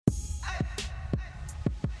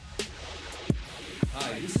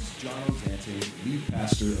Sean Dante, lead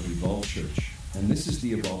pastor of Evolve Church, and this is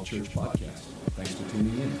the Evolve Church podcast. Thanks for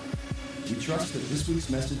tuning in. We trust that this week's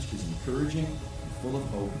message is encouraging and full of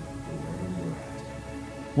hope for wherever you're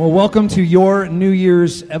at. Well, welcome to your New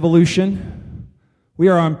Year's Evolution. We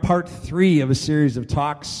are on part 3 of a series of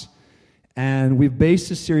talks, and we've based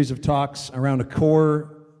this series of talks around a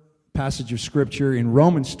core passage of Scripture in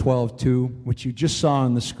Romans 12:2, which you just saw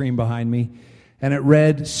on the screen behind me. And it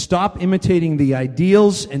read, "Stop imitating the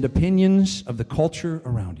ideals and opinions of the culture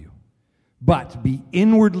around you, but be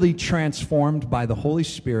inwardly transformed by the Holy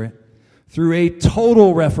Spirit through a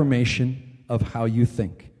total reformation of how you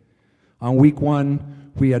think." On week 1,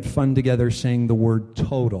 we had fun together saying the word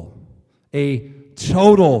total. A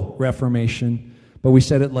total reformation, but we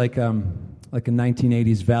said it like a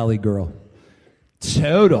 1980s Valley girl.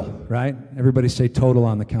 Total, right? Everybody say total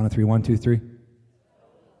on the count of 3. 1, 2, 3.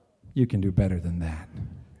 You can do better than that.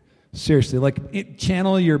 Seriously,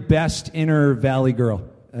 channel your best inner Valley girl.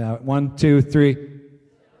 1, 2, 3.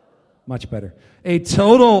 Much better. A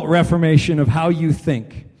total reformation of how you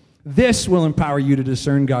think. This will empower you to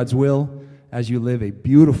discern God's will as you live a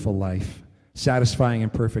beautiful life, satisfying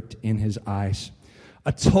and perfect in His eyes.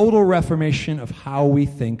 A total reformation of how we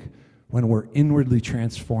think when we're inwardly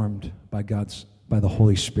transformed by the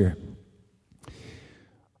Holy Spirit.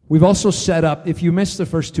 We've also set up, if you missed the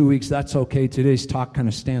first 2 weeks, that's okay. Today's talk kind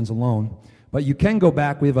of stands alone. But you can go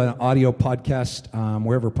back. We have an audio podcast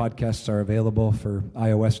wherever podcasts are available for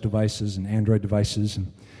iOS devices and Android devices.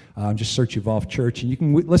 And just search Evolve Church. And you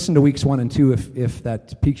can listen to weeks 1 and 2 if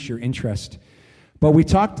that piques your interest. But we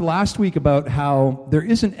talked last week about how there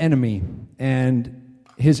is an enemy, and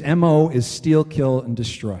his MO is steal, kill, and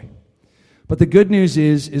destroy. But the good news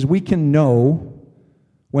is we can know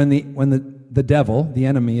when the devil, the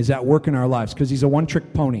enemy, is at work in our lives, because he's a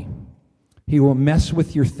one-trick pony. He will mess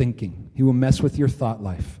with your thinking. He will mess with your thought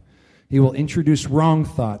life. He will introduce wrong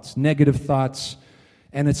thoughts, negative thoughts,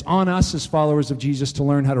 and it's on us as followers of Jesus to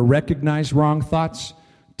learn how to recognize wrong thoughts,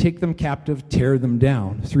 take them captive, tear them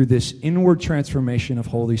down through this inward transformation of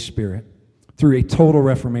Holy Spirit, through a total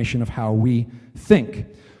reformation of how we think.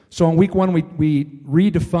 So in week 1, we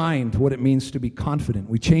redefined what it means to be confident.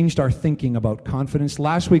 We changed our thinking about confidence.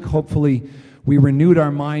 Last week, hopefully, we renewed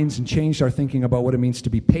our minds and changed our thinking about what it means to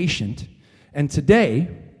be patient. And today,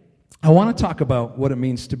 I want to talk about what it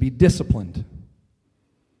means to be disciplined.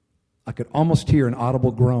 I could almost hear an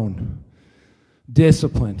audible groan.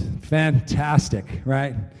 Disciplined. Fantastic,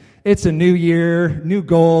 right? It's a new year, new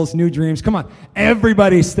goals, new dreams. Come on.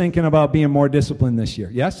 Everybody's thinking about being more disciplined this year.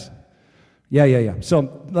 Yes? Yeah.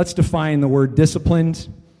 So let's define the word disciplined.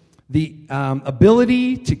 The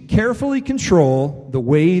ability to carefully control the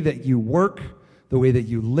way that you work, the way that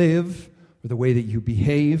you live, or the way that you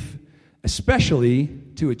behave, especially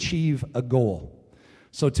to achieve a goal.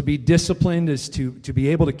 So to be disciplined is to be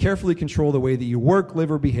able to carefully control the way that you work,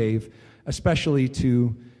 live, or behave, especially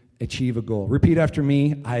to achieve a goal. Repeat after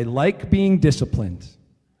me. I like being disciplined.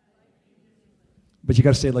 But you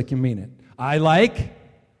got to say it like you mean it. I like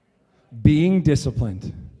being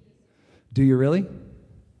disciplined. Do you really?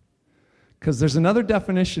 Because there's another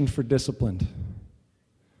definition for disciplined.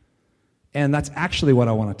 And that's actually what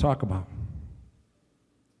I want to talk about.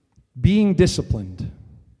 Being disciplined.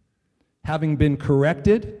 Having been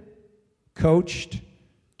corrected, coached,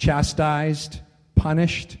 chastised,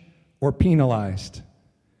 punished, or penalized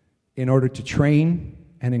in order to train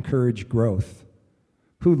and encourage growth.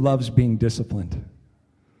 Who loves being disciplined?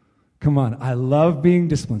 Come on, I love being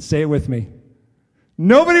disciplined. Say it with me.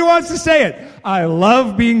 Nobody wants to say it. I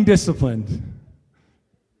love being disciplined.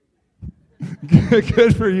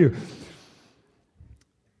 Good for you.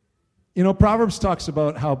 You know, Proverbs talks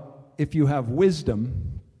about how if you have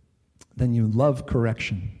wisdom, then you love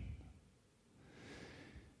correction.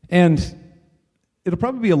 And it'll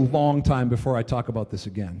probably be a long time before I talk about this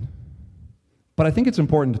again. But I think it's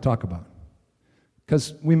important to talk about.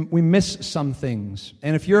 Because we miss some things.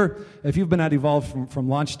 And if you've been at Evolve from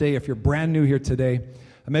launch day, if you're brand new here today,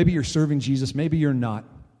 maybe you're serving Jesus, maybe you're not.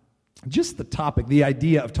 Just the topic, the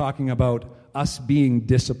idea of talking about us being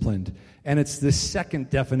disciplined. And it's this second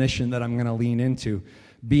definition that I'm going to lean into.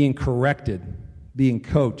 Being corrected, being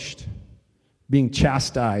coached, being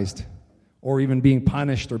chastised, or even being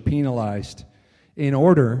punished or penalized in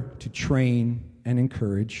order to train and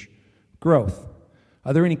encourage growth.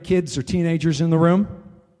 Are there any kids or teenagers in the room?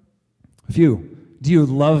 A few. Do you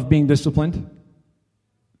love being disciplined?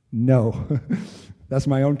 No. That's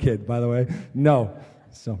my own kid, by the way. No.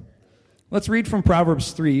 So, let's read from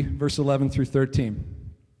Proverbs 3, verse 11 through 13.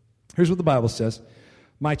 Here's what the Bible says.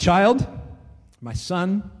 My child, my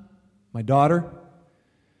son, my daughter,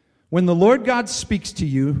 When the Lord God speaks to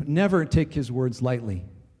you, never take his words lightly,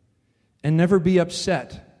 and never be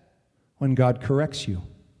upset when God corrects you.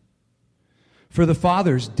 For the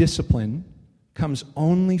Father's discipline comes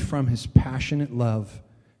only from his passionate love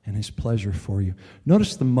and his pleasure for you.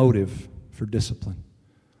 Notice the motive for discipline.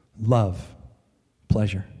 Love,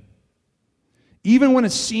 pleasure. Even when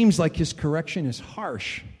it seems like his correction is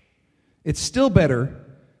harsh, it's still better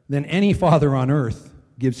than any father on earth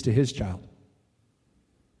gives to his child.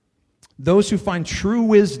 Those who find true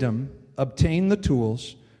wisdom obtain the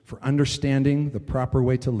tools for understanding the proper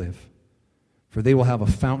way to live, for they will have a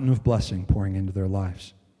fountain of blessing pouring into their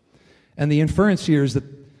lives. And the inference here is that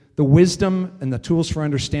the wisdom and the tools for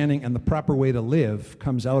understanding and the proper way to live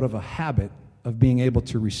comes out of a habit of being able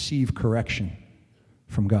to receive correction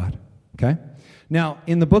from God. Okay? Now,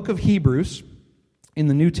 in the book of Hebrews, in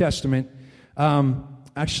the New Testament,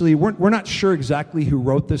 actually, we're not sure exactly who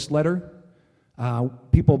wrote this letter.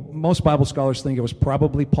 Most Bible scholars think it was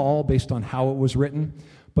probably Paul based on how it was written,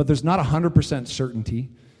 but there's not 100% certainty.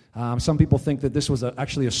 Some people think that this was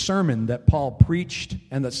actually a sermon that Paul preached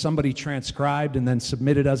and that somebody transcribed and then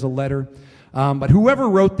submitted as a letter. But whoever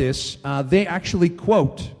wrote this, they actually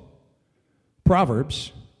quote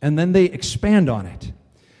Proverbs and then they expand on it.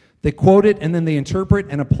 They quote it and then they interpret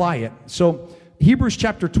and apply it. So Hebrews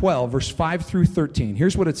chapter 12, verse 5 through 13.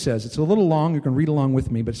 Here's what it says. It's a little long. You can read along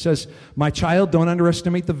with me. But it says, "My child, don't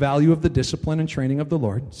underestimate the value of the discipline and training of the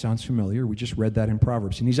Lord." Sounds familiar. We just read that in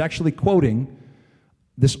Proverbs. And he's actually quoting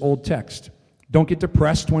this old text. "Don't get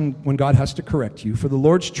depressed when God has to correct you, for the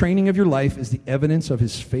Lord's training of your life is the evidence of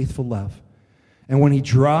his faithful love. And when he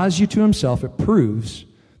draws you to himself, it proves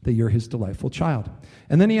that you're his delightful child."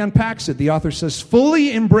 And then he unpacks it. The author says,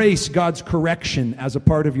 "Fully embrace God's correction as a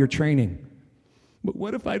part of your training." But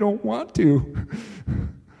what if I don't want to?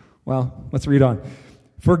 Well, let's read on.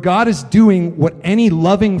 "For God is doing what any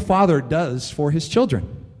loving father does for his children.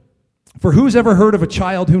 For who's ever heard of a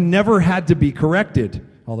child who never had to be corrected?"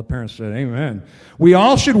 All the parents said, "Amen." "We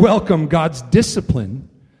all should welcome God's discipline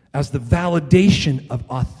as the validation of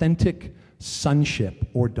authentic sonship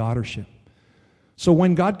or daughtership." So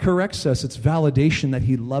when God corrects us, it's validation that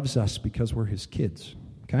he loves us because we're his kids.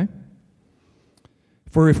 Okay?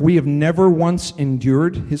 "For if we have never once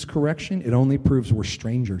endured his correction, it only proves we're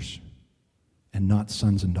strangers and not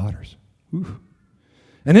sons and daughters." Ooh.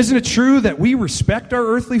 "And isn't it true that we respect our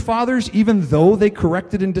earthly fathers even though they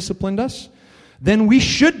corrected and disciplined us? Then we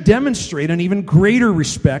should demonstrate an even greater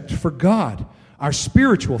respect for God, our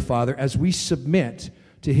spiritual Father, as we submit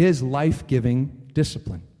to his life-giving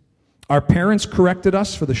discipline. Our parents corrected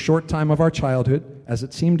us for the short time of our childhood as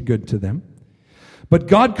it seemed good to them. But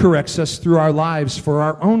God corrects us through our lives for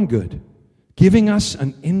our own good, giving us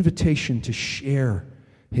an invitation to share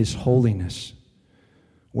his holiness."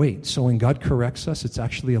 Wait, so when God corrects us, it's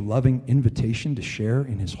actually a loving invitation to share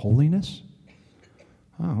in his holiness?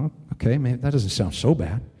 Oh, okay, man, that doesn't sound so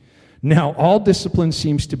bad. "Now, all discipline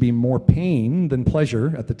seems to be more pain than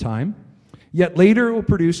pleasure at the time, yet later it will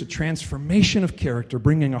produce a transformation of character,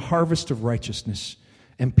 bringing a harvest of righteousness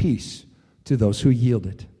and peace to those who yield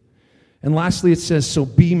it." And lastly, it says, "So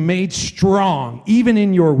be made strong, even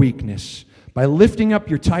in your weakness, by lifting up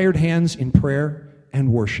your tired hands in prayer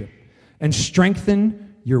and worship, and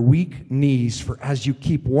strengthen your weak knees, for as you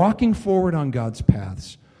keep walking forward on God's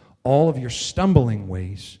paths, all of your stumbling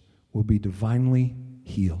ways will be divinely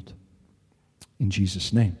healed." In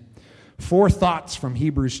Jesus' name. 4 thoughts from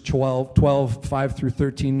Hebrews 12, 5 through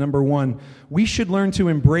 13. Number 1, we should learn to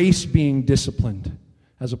embrace being disciplined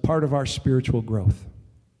as a part of our spiritual growth.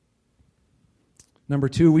 Number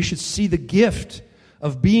 2, we should see the gift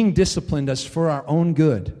of being disciplined as for our own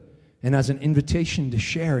good and as an invitation to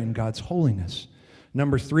share in God's holiness.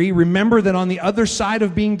 Number 3, remember that on the other side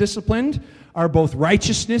of being disciplined are both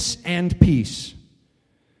righteousness and peace.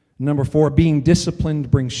 Number 4, being disciplined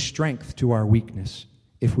brings strength to our weakness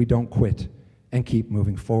if we don't quit and keep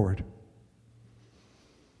moving forward.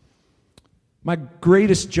 My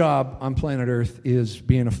greatest job on planet Earth is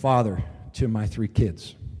being a father to my 3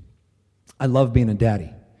 kids. I love being a daddy,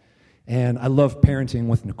 and I love parenting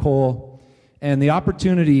with Nicole, and the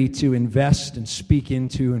opportunity to invest and speak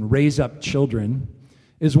into and raise up children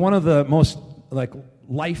is one of the most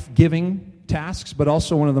life-giving tasks, but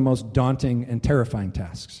also one of the most daunting and terrifying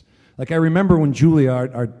tasks. I remember when Julia,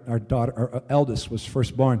 our daughter, our eldest, was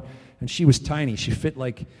first born, and she was tiny. She fit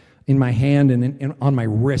in my hand and on my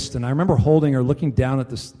wrist, and I remember holding her, looking down at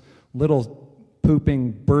this little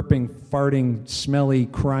pooping, burping, farting, smelly,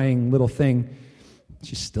 crying little thing.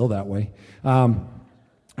 She's still that way. I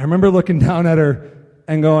remember looking down at her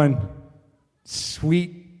and going,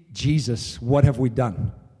 "Sweet Jesus, what have we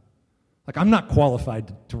done? Like, I'm not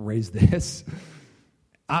qualified to raise this.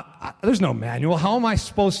 There's no manual. How am I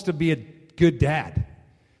supposed to be a good dad?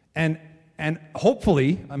 And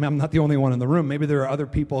hopefully, I mean, I'm not the only one in the room. Maybe there are other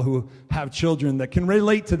people who have children that can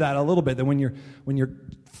relate to that a little bit. That when your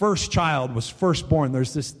first child was first born,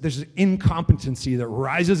 there's this incompetency that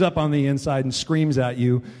rises up on the inside and screams at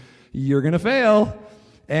you, "You're going to fail."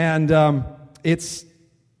 And it's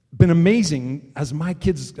been amazing as my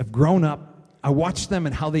kids have grown up. I watch them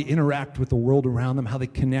and how they interact with the world around them, how they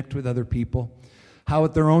connect with other people, how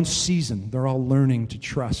at their own season they're all learning to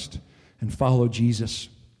trust and follow Jesus.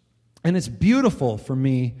 And it's beautiful for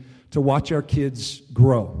me to watch our kids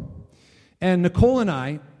grow. And Nicole and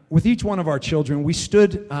I, with each one of our children, we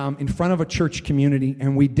stood in front of a church community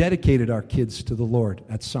and we dedicated our kids to the Lord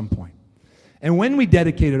at some point. And when we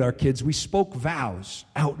dedicated our kids, we spoke vows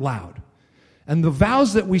out loud. And the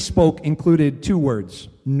vows that we spoke included 2 words: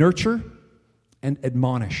 nurture and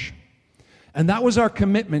admonish. And that was our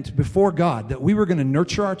commitment before God, that we were going to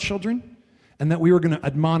nurture our children and that we were going to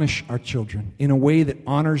admonish our children in a way that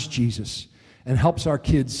honors Jesus and helps our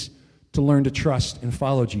kids to learn to trust and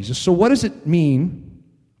follow Jesus. So what does it mean?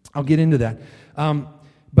 I'll get into that.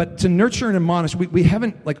 But to nurture and admonish, we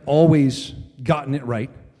haven't always gotten it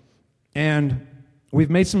right. And we've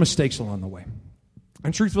made some mistakes along the way.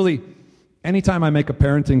 And truthfully, anytime I make a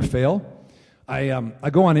parenting fail, I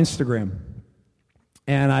go on Instagram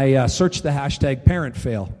and I search the hashtag parent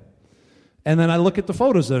fail. And then I look at the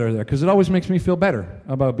photos that are there because it always makes me feel better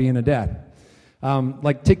about being a dad.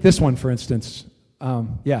 Take this one, for instance.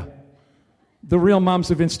 The real moms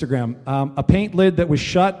of Instagram. A paint lid that was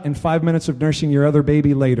shut and 5 minutes of nursing your other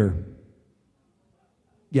baby later.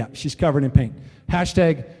 Yeah, she's covered in paint.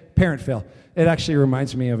 Hashtag parent fail. It actually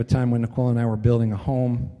reminds me of a time when Nicole and I were building a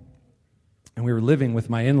home and we were living with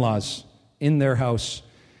my in-laws in their house,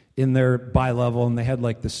 in their bi-level, and they had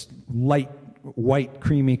this light white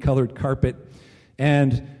creamy colored carpet.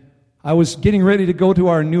 And I was getting ready to go to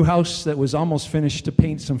our new house that was almost finished to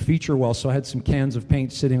paint some feature walls, so I had some cans of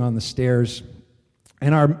paint sitting on the stairs.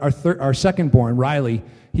 And our second born, Riley,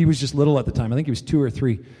 he was just little at the time. I think he was 2 or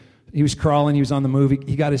 3. He was crawling. He was on the move.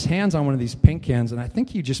 He got his hands on one of these paint cans, and I think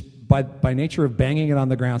he just, by nature of banging it on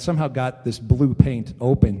the ground, somehow got this blue paint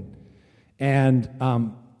open. And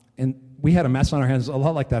we had a mess on our hands, a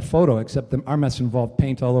lot like that photo, except our mess involved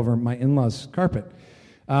paint all over my in-laws' carpet,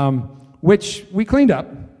 which we cleaned up,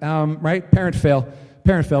 right? Parent fail.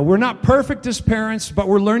 We're not perfect as parents, but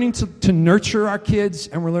we're learning to nurture our kids,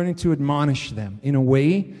 and we're learning to admonish them in a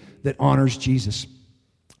way that honors Jesus.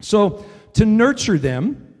 So to nurture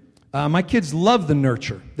them, my kids love the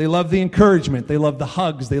nurture. They love the encouragement. They love the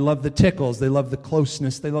hugs. They love the tickles. They love the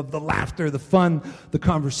closeness. They love the laughter, the fun, the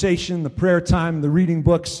conversation, the prayer time, the reading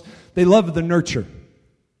books. They love the nurture.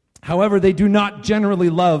 However, they do not generally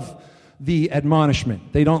love the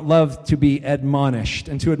admonishment. They don't love to be admonished.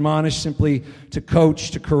 And to admonish, simply to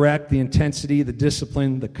coach, to correct, the intensity, the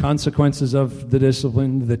discipline, the consequences of the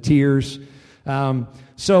discipline, the tears. Can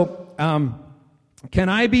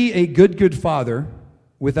I be a good father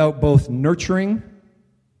without both nurturing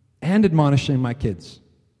and admonishing my kids?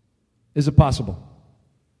 Is it possible?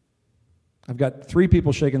 I've got 3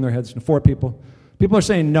 people shaking their heads and 4 people. People are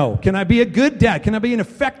saying no. Can I be a good dad? Can I be an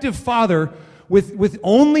effective father with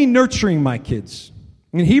only nurturing my kids?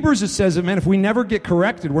 In Hebrews it says that, man, if we never get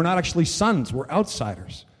corrected, we're not actually sons, we're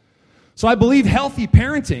outsiders. So I believe healthy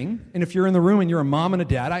parenting, and if you're in the room and you're a mom and a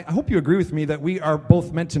dad, I hope you agree with me that we are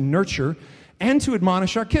both meant to nurture and to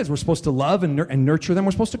admonish our kids. We're supposed to love and nurture them.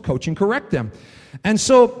 We're supposed to coach and correct them. And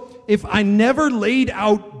so if I never laid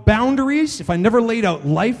out boundaries, if I never laid out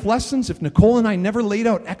life lessons, if Nicole and I never laid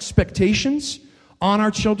out expectations on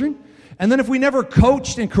our children, and then if we never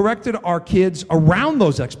coached and corrected our kids around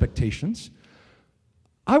those expectations,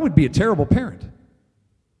 I would be a terrible parent,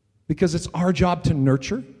 because it's our job to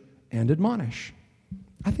nurture and admonish.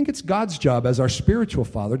 I think it's God's job as our spiritual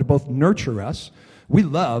father to both nurture us. We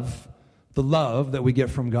love the love that we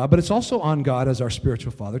get from God, but it's also on God as our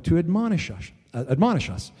spiritual father to admonish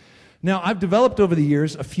us. Now, I've developed over the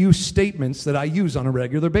years a few statements that I use on a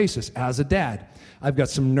regular basis as a dad. I've got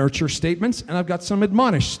some nurture statements, and I've got some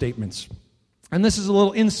admonish statements. And this is a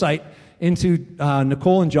little insight into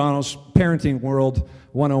Nicole and Jono's Parenting World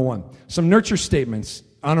 101. Some nurture statements.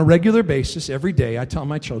 On a regular basis, every day, I tell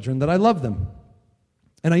my children that I love them.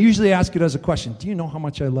 And I usually ask it as a question. Do you know how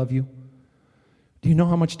much I love you? Do you know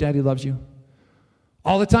how much Daddy loves you?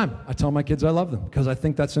 All the time, I tell my kids I love them because I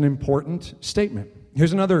think that's an important statement.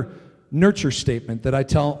 Here's another nurture statement that I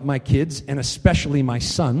tell my kids, and especially my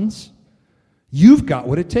sons. You've got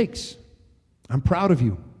what it takes. I'm proud of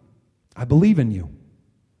you. I believe in you.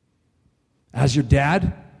 As your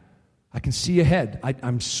dad, I can see ahead.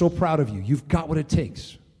 I'm so proud of you. You've got what it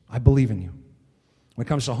takes. I believe in you. When it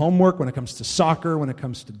comes to homework, when it comes to soccer, when it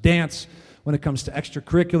comes to dance, when it comes to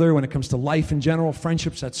extracurricular, when it comes to life in general,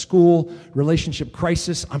 friendships at school, relationship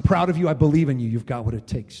crisis, I'm proud of you. I believe in you. You've got what it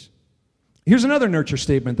takes. Here's another nurture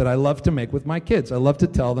statement that I love to make with my kids. I love to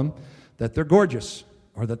tell them that they're gorgeous,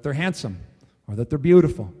 or that they're handsome, or that they're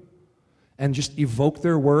beautiful, and just evoke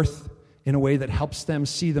their worth in a way that helps them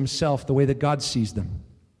see themselves the way that God sees them.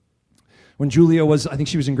 When Julia was, I think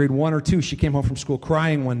she was in grade 1 or 2, she came home from school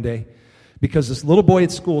crying one day because this little boy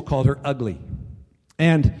at school called her ugly.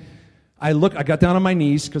 And I got down on my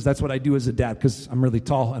knees, because that's what I do as a dad, because I'm really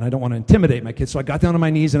tall and I don't want to intimidate my kids. So I got down on my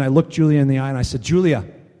knees and I looked Julia in the eye and I said, Julia,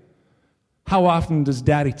 how often does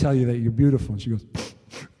Daddy tell you that you're beautiful? And she goes,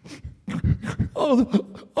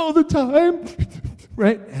 all the time.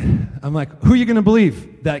 Right? I'm like, who are you going to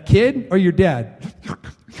believe? That kid or your dad?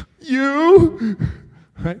 You.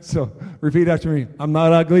 Right? So repeat after me. I'm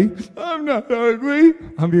not ugly. I'm not ugly.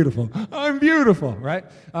 I'm beautiful. I'm beautiful. Right?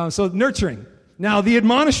 So nurturing. Now, the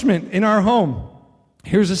admonishment in our home.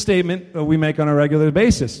 Here's a statement that we make on a regular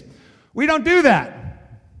basis. We don't do that.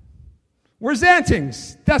 We're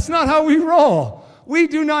Zantings. That's not how we roll. We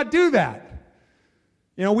do not do that.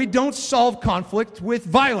 We don't solve conflict with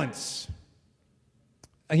violence.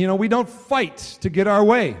 We don't fight to get our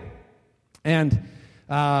way. And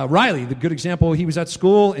Riley, the good example, he was at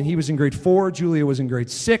school and he was in grade 4. Julia was in grade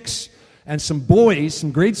 6. And some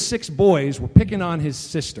grade 6 boys were picking on his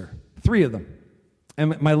sister. 3 of them.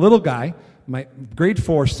 And my little guy, my grade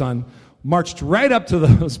 4 son, marched right up to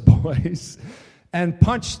those boys and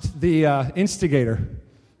punched the instigator.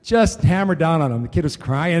 Just hammered down on him. The kid was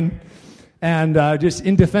crying and just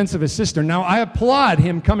in defense of his sister. Now, I applaud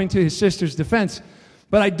him coming to his sister's defense,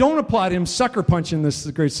 but I don't applaud him sucker punching this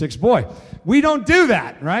grade 6 boy. We don't do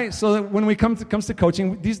that, right? So that when comes to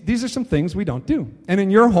coaching, these are some things we don't do. And in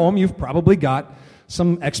your home, you've probably got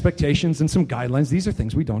some expectations and some guidelines. These are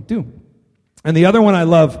things we don't do. And the other one I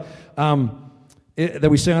love that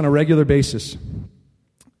we say on a regular basis,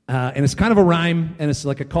 and it's kind of a rhyme, and it's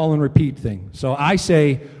like a call and repeat thing. So I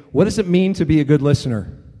say, what does it mean to be a good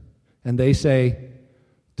listener? And they say,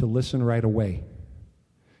 to listen right away.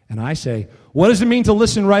 And I say, what does it mean to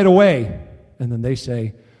listen right away? And then they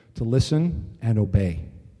say, to listen and obey.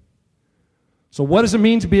 So what does it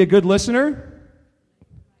mean to be a good listener?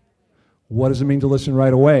 What does it mean to listen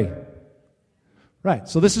right away? Right.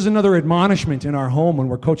 So this is another admonishment in our home when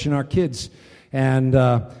we're coaching our kids. And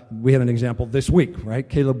we had an example this week, right?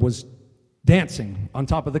 Caleb was dancing on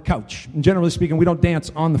top of the couch. And generally speaking, we don't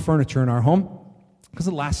dance on the furniture in our home because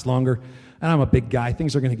it lasts longer. And I'm a big guy.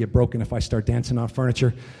 Things are going to get broken if I start dancing on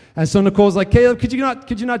furniture. And so Nicole's like, Caleb, could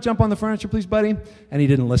you not jump on the furniture, please, buddy? And he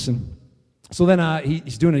didn't listen. So then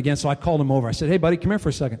he's doing it again. So I called him over. I said, hey, buddy, come here for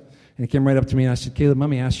a second. And he came right up to me and I said, Caleb,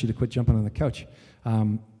 Mommy asked you to quit jumping on the couch.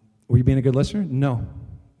 Were you being a good listener? No.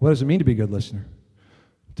 What does it mean to be a good listener?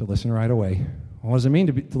 To listen right away. What does it mean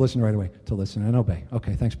to listen right away? To listen and obey.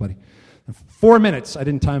 Okay, thanks, buddy. 4 minutes, I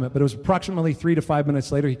didn't time it, but it was approximately 3 to 5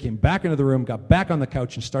 minutes later, he came back into the room, got back on the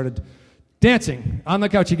couch, and started dancing on the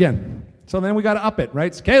couch again. So then we got to up it,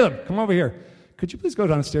 right? So, Caleb, come over here. Could you please go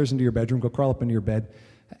downstairs into your bedroom, go crawl up into your bed,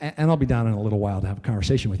 and I'll be down in a little while to have a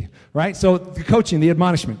conversation with you, right? So the coaching, the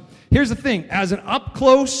admonishment. Here's the thing. As an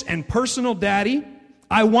up-close and personal daddy,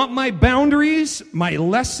 I want my boundaries, my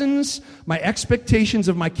lessons, my expectations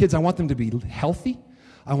of my kids, I want them to be healthy.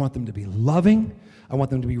 I want them to be loving. I want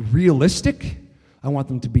them to be realistic. I want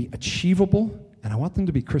them to be achievable. And I want them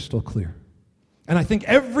to be crystal clear. And I think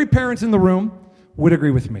every parent in the room would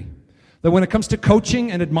agree with me that when it comes to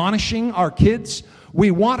coaching and admonishing our kids,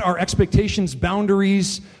 we want our expectations,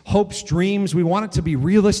 boundaries, hopes, dreams, we want it to be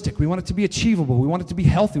realistic. We want it to be achievable. We want it to be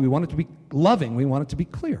healthy. We want it to be loving. We want it to be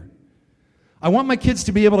clear. I want my kids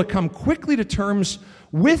to be able to come quickly to terms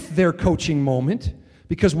with their coaching moment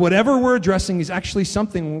because whatever we're addressing is actually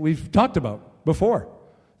something we've talked about before.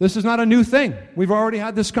 This is not a new thing. We've already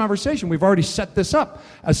had this conversation. We've already set this up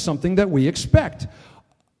as something that we expect.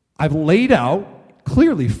 I've laid out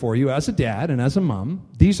clearly for you as a dad and as a mom,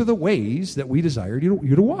 these are the ways that we desire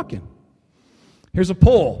you to walk in. Here's a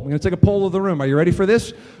poll. I'm going to take a poll of the room. Are you ready for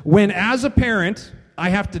this? When, as a parent, I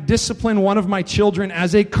have to discipline one of my children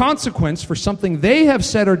as a consequence for something they have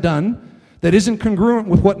said or done that isn't congruent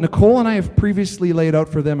with what Nicole and I have previously laid out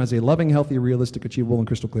for them as a loving, healthy, realistic, achievable, and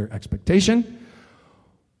crystal clear expectation,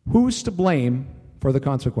 who's to blame for the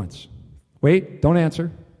consequence? Wait, don't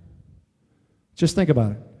answer. Just think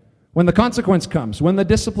about it. When the consequence comes, when the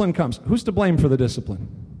discipline comes, who's to blame for the discipline?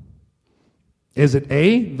 Is it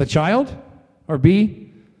A, the child, or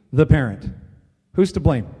B, the parent? Who's to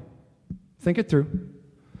blame? Think it through.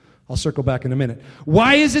 I'll circle back in a minute.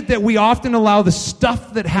 Why is it that we often allow the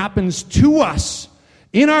stuff that happens to us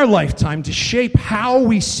in our lifetime to shape how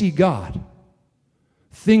we see God?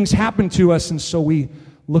 Things happen to us, and so we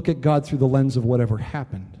look at God through the lens of whatever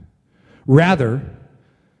happened, rather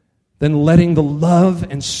than letting the love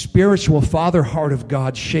and spiritual father heart of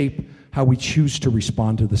God shape how we choose to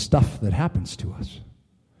respond to the stuff that happens to us.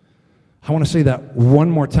 I want to say that one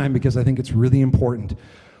more time because I think it's really important.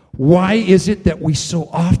 Why is it that we so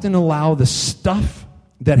often allow the stuff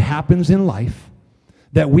that happens in life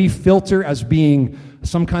that we filter as being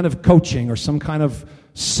some kind of coaching or some kind of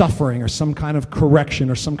suffering or some kind of correction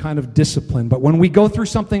or some kind of discipline? But when we go through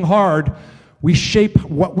something hard, we shape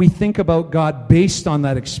what we think about God based on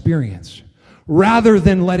that experience, rather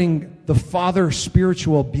than letting the Father,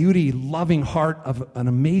 spiritual beauty, loving heart of an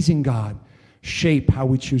amazing God shape how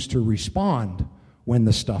we choose to respond when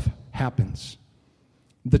the stuff happens.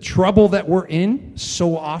 The trouble that we're in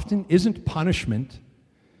so often isn't punishment.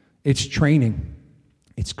 It's training.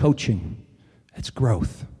 It's coaching. It's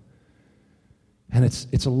growth. And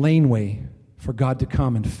it's a laneway for God to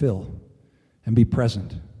come and fill and be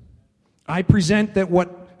present. I present that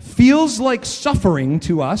what feels like suffering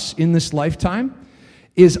to us in this lifetime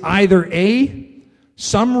is either A,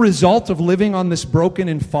 some result of living on this broken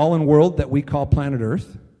and fallen world that we call planet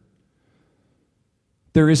Earth.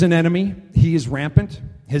 There is an enemy. He is rampant.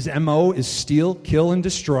 His MO is steal, kill, and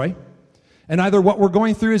destroy. And either what we're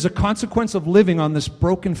going through is a consequence of living on this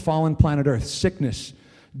broken, fallen planet Earth. Sickness,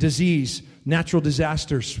 disease, natural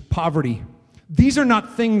disasters, poverty. These are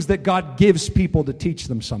not things that God gives people to teach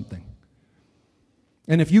them something.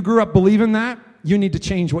 And if you grew up believing that, you need to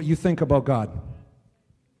change what you think about God.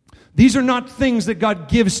 These are not things that God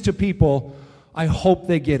gives to people. I hope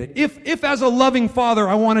they get it. If as a loving father,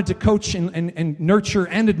 I wanted to coach and nurture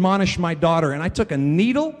and admonish my daughter, and I took a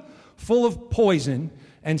needle full of poison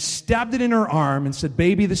and stabbed it in her arm and said,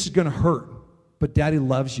 baby, this is going to hurt, but daddy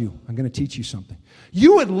loves you. I'm going to teach you something.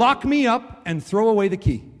 You would lock me up and throw away the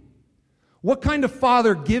key. What kind of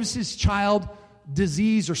father gives his child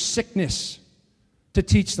disease or sickness to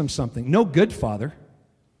teach them something? No good father.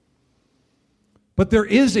 But there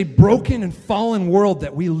is a broken and fallen world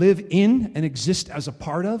that we live in and exist as a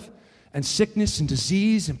part of. And sickness and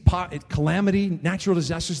disease and calamity, natural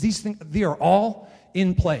disasters, these things, they are all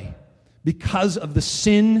in play because of the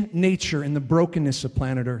sin nature and the brokenness of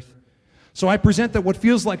planet Earth. So I present that what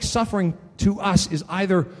feels like suffering to us is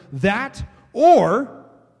either that or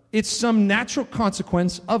it's some natural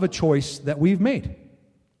consequence of a choice that we've made.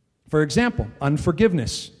 For example,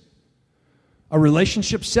 unforgiveness. A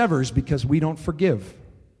relationship severs because we don't forgive.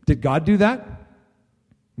 Did God do that?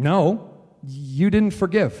 No, you didn't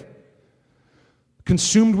forgive.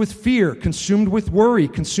 Consumed with fear, consumed with worry,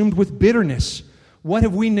 consumed with bitterness. What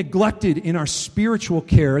have we neglected in our spiritual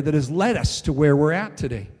care that has led us to where we're at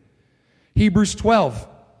today? Hebrews 12,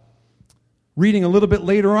 reading a little bit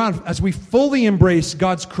later on, as we fully embrace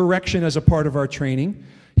God's correction as a part of our training,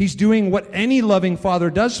 He's doing what any loving father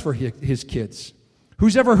does for his kids.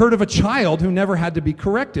 Who's ever heard of a child who never had to be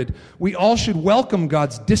corrected? We all should welcome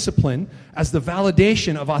God's discipline as the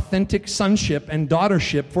validation of authentic sonship and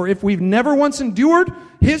daughtership, for if we've never once endured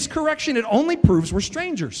His correction, it only proves we're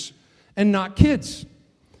strangers and not kids.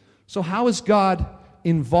 So how is God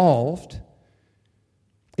involved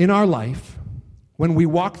in our life when we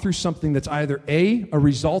walk through something that's either A, a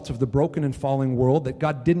result of the broken and falling world that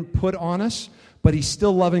God didn't put on us, but He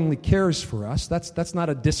still lovingly cares for us? That's not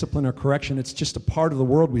a discipline or correction. It's just a part of the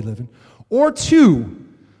world we live in. Or two,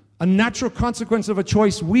 a natural consequence of a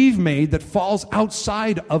choice we've made that falls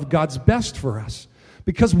outside of God's best for us.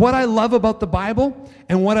 Because what I love about the Bible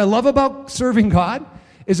and what I love about serving God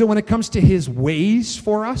is that when it comes to His ways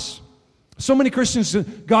for us, so many Christians say,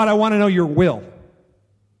 God, I want to know your will.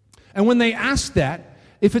 And when they ask that,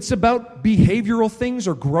 if it's about behavioral things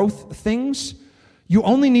or growth things, you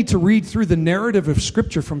only need to read through the narrative of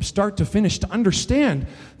Scripture from start to finish to understand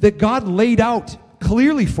that God laid out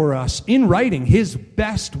clearly for us in writing His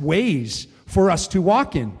best ways for us to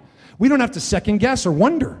walk in. We don't have to second guess or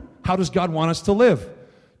wonder, how does God want us to live?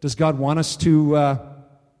 Does God want us to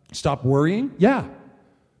stop worrying? Yeah.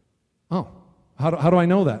 Oh, how do I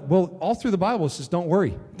know that? Well, all through the Bible it says, don't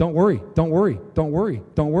worry, don't worry, don't worry, don't worry,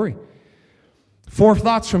 don't worry. 4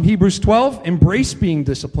 thoughts from Hebrews 12. Embrace being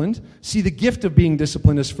disciplined. See the gift of being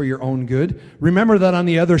disciplined is for your own good. Remember that on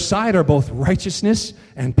the other side are both righteousness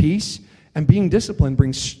and peace. And being disciplined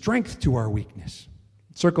brings strength to our weakness.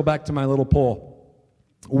 Circle back to my little poll.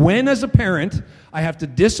 When, as a parent, I have to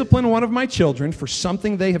discipline one of my children for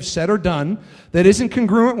something they have said or done that isn't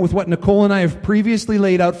congruent with what Nicole and I have previously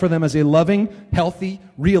laid out for them as a loving, healthy,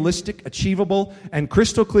 realistic, achievable, and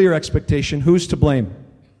crystal clear expectation, who's to blame?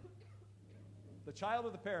 The child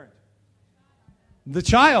or the parent? The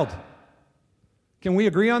child. Can we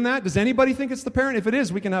agree on that? Does anybody think it's the parent? If it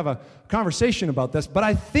is, we can have a conversation about this. But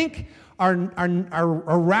I think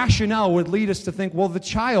our rationale would lead us to think, well, the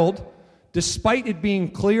child, despite it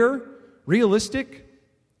being clear, realistic,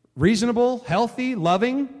 reasonable, healthy,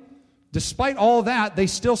 loving, despite all that, they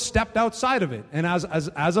still stepped outside of it. And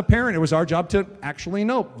as a parent, it was our job to actually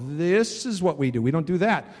know, this is what we do. We don't do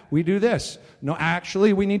that. We do this. No,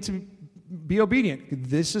 actually, we need to be obedient.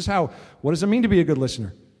 This is how. What does it mean to be a good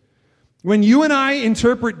listener? When you and I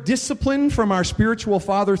interpret discipline from our spiritual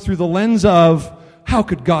father through the lens of, how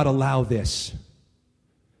could God allow this?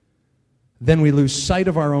 Then we lose sight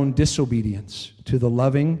of our own disobedience to the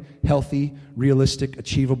loving, healthy, realistic,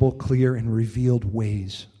 achievable, clear, and revealed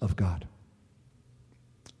ways of God.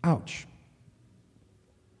 Ouch.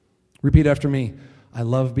 Repeat after me. I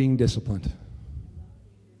love being disciplined.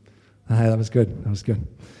 That was good. That was good.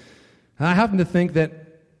 And I happen to think that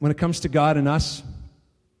when it comes to God and us,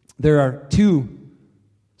 there are two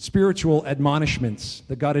spiritual admonishments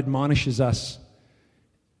that God admonishes us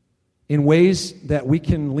in ways that we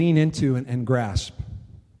can lean into and grasp.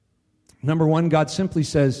 Number one, God simply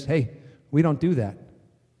says, hey, we don't do that.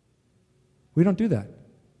 We don't do that.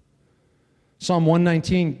 Psalm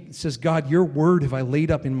 119 says, God, your word have I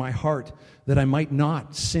laid up in my heart that I might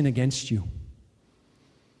not sin against you.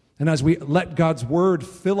 And as we let God's word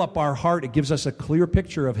fill up our heart, it gives us a clear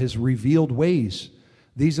picture of his revealed ways.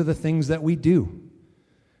 These are the things that we do.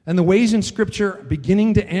 And the ways in Scripture,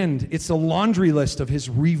 beginning to end, it's a laundry list of his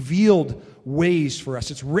revealed ways for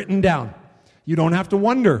us. It's written down. You don't have to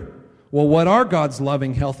wonder, well, what are God's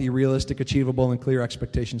loving, healthy, realistic, achievable, and clear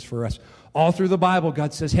expectations for us? All through the Bible,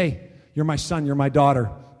 God says, hey, you're my son, you're my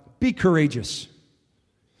daughter. Be courageous.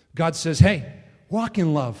 God says, hey, walk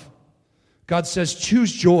in love. God says,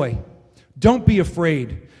 choose joy. Don't be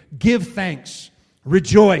afraid. Give thanks.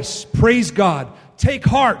 Rejoice. Praise God. Take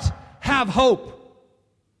heart. Have hope.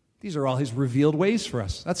 These are all his revealed ways for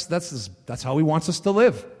us. That's how he wants us to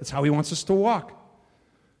live. That's how he wants us to walk.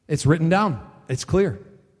 It's written down. It's clear.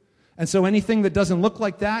 And so anything that doesn't look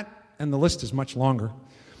like that, and the list is much longer.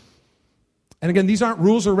 And again, these aren't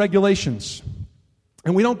rules or regulations.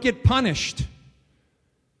 And we don't get punished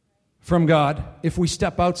from God if we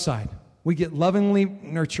step outside. We get lovingly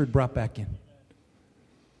nurtured, brought back in.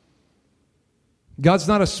 God's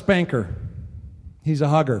not a spanker. He's a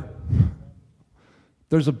hugger.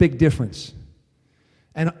 There's a big difference.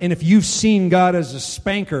 And if you've seen God as a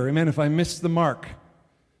spanker, amen, if I miss the mark,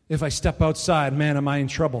 if I step outside, man, am I in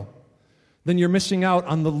trouble? Then you're missing out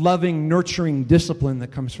on the loving, nurturing discipline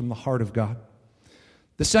that comes from the heart of God.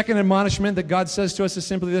 The second admonishment that God says to us is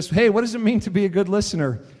simply this: hey, what does it mean to be a good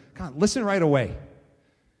listener? God, listen right away.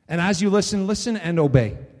 And as you listen, listen and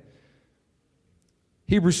obey.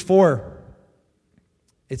 Hebrews 4,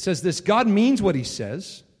 it says this: God means what he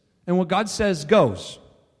says, and what God says goes.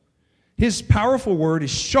 His powerful word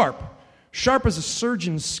is sharp as a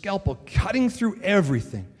surgeon's scalpel, cutting through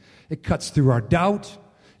everything. It cuts through our doubt,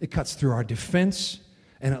 it cuts through our defense,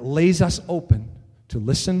 and it lays us open to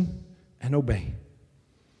listen and obey.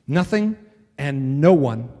 Nothing and no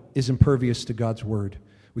one is impervious to God's word.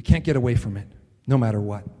 We can't get away from it, no matter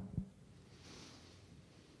what.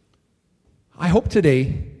 I hope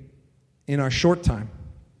today, in our short time,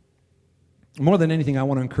 more than anything, I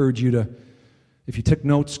want to encourage you to, if you took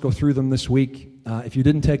notes, go through them this week. If you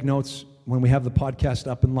didn't take notes, when we have the podcast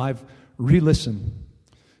up and live, re-listen.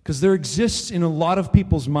 Because there exists in a lot of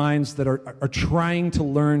people's minds that are trying to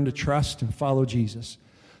learn to trust and follow Jesus.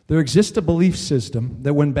 There exists a belief system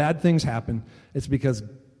that when bad things happen, it's because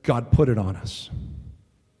God put it on us.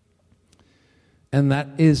 And that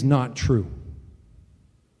is not true.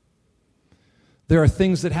 There are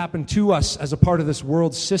things that happen to us as a part of this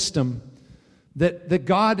world system that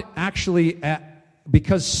God actually,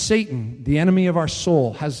 because Satan, the enemy of our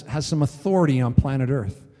soul, has some authority on planet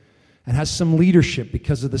Earth and has some leadership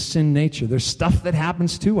because of the sin nature. There's stuff that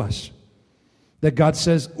happens to us that God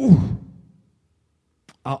says, ooh,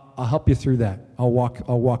 I'll help you through that. I'll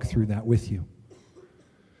walk through that with you.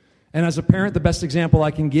 And as a parent, the best example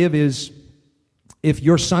I can give is if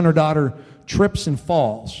your son or daughter trips and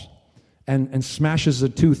falls and smashes a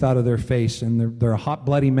tooth out of their face and they're a hot,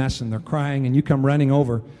 bloody mess and they're crying and you come running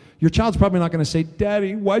over, your child's probably not going to say,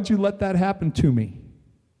 Daddy, why'd you let that happen to me?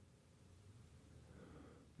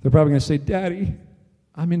 They're probably going to say, Daddy,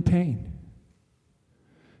 I'm in pain.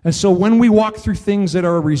 And so when we walk through things that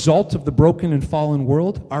are a result of the broken and fallen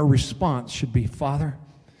world, our response should be, Father,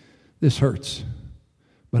 this hurts,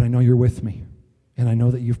 but I know you're with me, and I know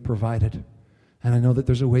that you've provided, and I know that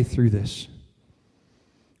there's a way through this.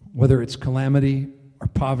 Whether it's calamity or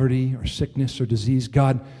poverty or sickness or disease,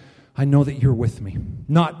 God, I know that you're with me.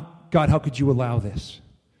 Not, God, how could you allow this?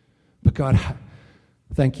 But God,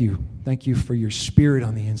 thank you. Thank you for your spirit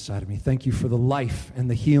on the inside of me. Thank you for the life and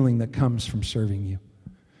the healing that comes from serving you.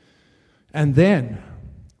 And then,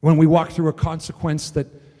 when we walk through a consequence that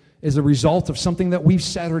is a result of something that we've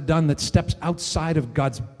said or done that steps outside of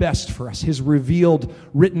God's best for us, His revealed,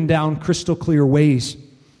 written down, crystal clear ways,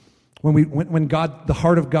 when God, the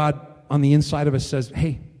heart of God on the inside of us says,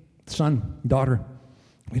 hey, son, daughter,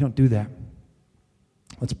 we don't do that.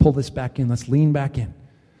 Let's pull this back in. Let's lean back in.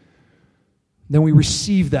 Then we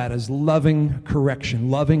receive that as loving correction,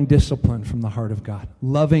 loving discipline from the heart of God,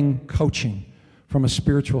 loving coaching from a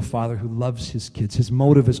spiritual father who loves his kids. His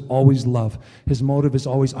motive is always love. His motive is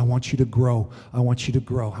always, I want you to grow. I want you to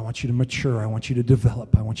grow. I want you to mature. I want you to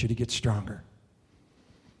develop. I want you to get stronger.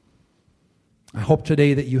 I hope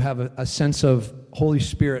today that you have a sense of Holy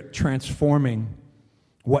Spirit transforming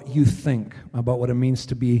what you think about what it means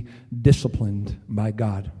to be disciplined by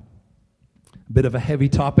God. A bit of a heavy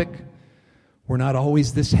topic. We're not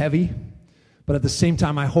always this heavy. But at the same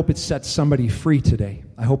time, I hope it sets somebody free today.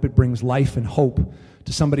 I hope it brings life and hope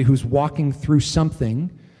to somebody who's walking through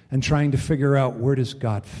something and trying to figure out, where does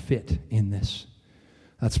God fit in this?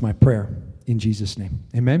 That's my prayer in Jesus' name.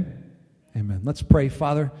 Amen? Amen. Let's pray.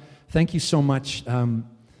 Father, thank you so much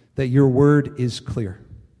that your word is clear.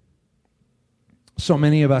 So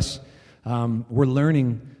many of us, we're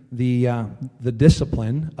learning the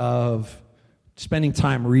discipline of spending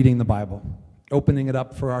time reading the Bible, opening it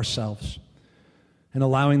up for ourselves, and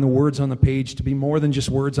allowing the words on the page to be more than just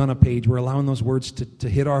words on a page. We're allowing those words to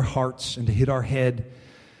hit our hearts and to hit our head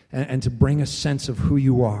and to bring a sense of who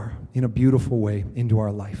you are in a beautiful way into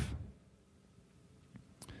our life.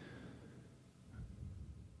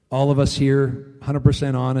 All of us here,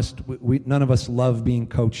 100% honest, none of us love being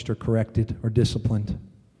coached or corrected or disciplined.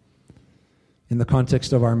 In the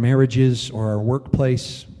context of our marriages or our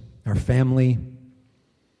workplace, our family,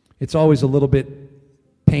 it's always a little bit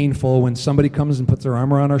painful when somebody comes and puts their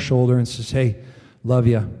arm around our shoulder and says, hey, love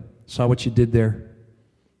you, saw what you did there.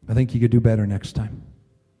 I think you could do better next time.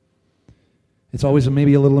 It's always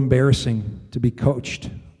maybe a little embarrassing to be coached,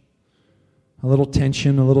 a little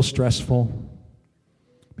tension, a little stressful,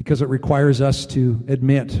 because it requires us to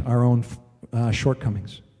admit our own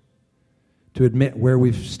shortcomings, to admit where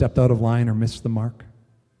we've stepped out of line or missed the mark.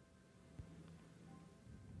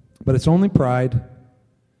 But it's only pride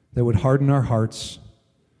that would harden our hearts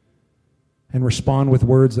and respond with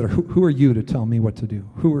words that are, who are you to tell me what to do?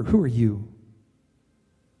 Who are you?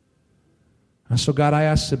 And so, God, I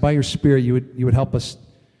ask that by your Spirit you would help us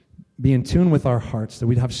be in tune with our hearts, that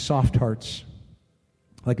we'd have soft hearts.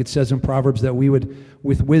 Like it says in Proverbs, that we would,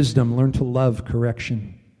 with wisdom, learn to love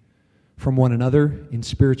correction from one another in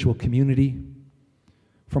spiritual community,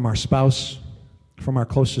 from our spouse, from our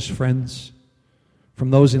closest friends,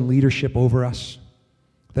 from those in leadership over us,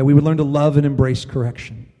 that we would learn to love and embrace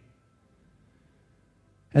correction.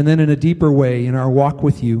 And then in a deeper way, in our walk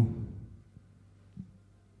with you,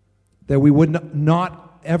 that we would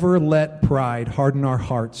not ever let pride harden our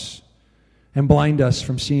hearts and blind us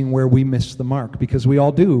from seeing where we miss the mark, because we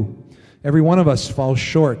all do. Every one of us falls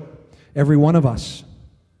short. Every one of us.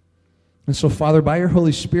 And so, Father, by your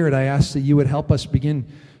Holy Spirit, I ask that you would help us begin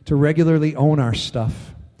to regularly own our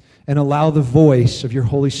stuff and allow the voice of your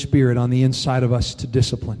Holy Spirit on the inside of us to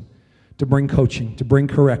discipline, to bring coaching, to bring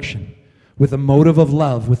correction, with a motive of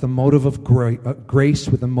love, with a motive of grace,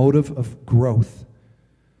 with a motive of growth.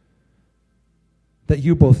 That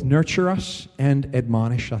you both nurture us and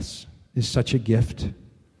admonish us is such a gift.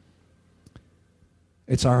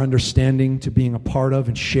 It's our understanding to being a part of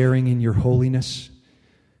and sharing in your holiness.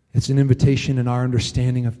 It's an invitation in our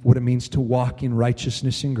understanding of what it means to walk in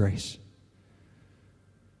righteousness and grace.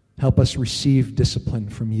 Help us receive discipline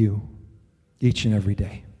from you each and every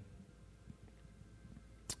day.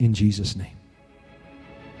 In Jesus' name.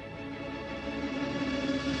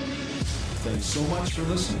 Thanks so much for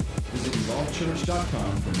listening. Visit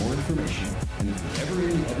evolvechurch.com for more information. And if you're ever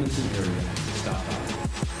in the Edmonton area, stop by.